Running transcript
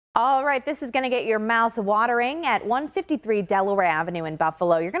All right, this is going to get your mouth watering. At 153 Delaware Avenue in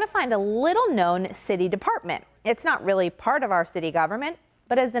Buffalo, you're going to find a little-known city department. It's not really part of our city government,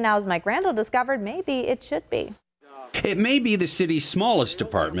 but as the Now's Mike Randall discovered, maybe it should be. It may be the city's smallest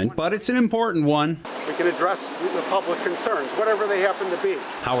department, but it's an important one. We can address the public concerns, whatever they happen to be.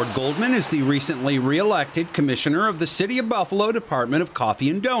 Howard Goldman is the recently re-elected commissioner of the City of Buffalo Department of Coffee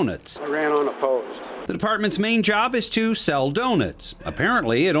and Donuts. I ran unopposed. The department's main job is to sell donuts.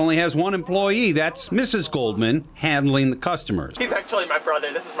 Apparently, it only has one employee. That's Mrs. Goldman, handling the customers. He's actually my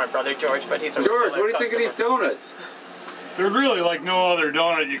brother. This is my brother, George, but he's a George, what do you think of these donuts? They're really like no other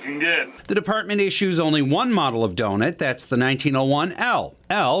donut you can get. The department issues only one model of donut. That's the 1901 L.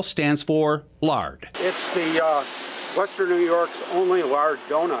 L stands for lard. It's the Western New York's only lard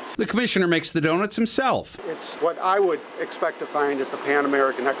donut. The commissioner makes the donuts himself. It's what I would expect to find at the Pan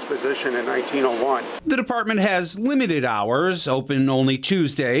American Exposition in 1901. The department has limited hours, open only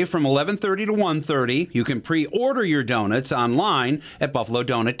Tuesday from 11:30 to 1:30. You can pre-order your donuts online at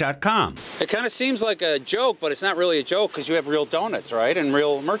buffalodonut.com. It kind of seems like a joke, but it's not really a joke because you have real donuts, right? And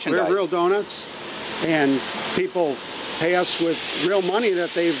real merchandise. We have real donuts, and people pay us with real money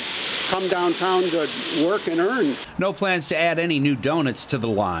that they've come downtown to work and earn. No plans to add any new donuts to the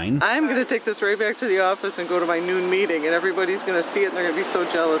line. I'm going to take this right back to the office and go to my noon meeting, and everybody's going to see it and they're going to be so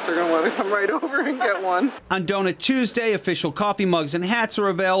jealous they're going to want to come right over and get one. On Donut Tuesday, official coffee mugs and hats are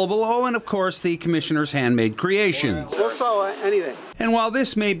available. Oh, and of course, the commissioner's handmade creations. We'll sell anything. And while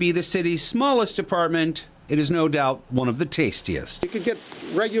this may be the city's smallest department, it is no doubt one of the tastiest. You could get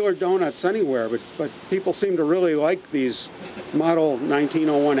regular donuts anywhere, but people seem to really like these model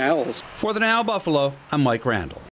 1901 Ls. For the Now Buffalo, I'm Mike Randall.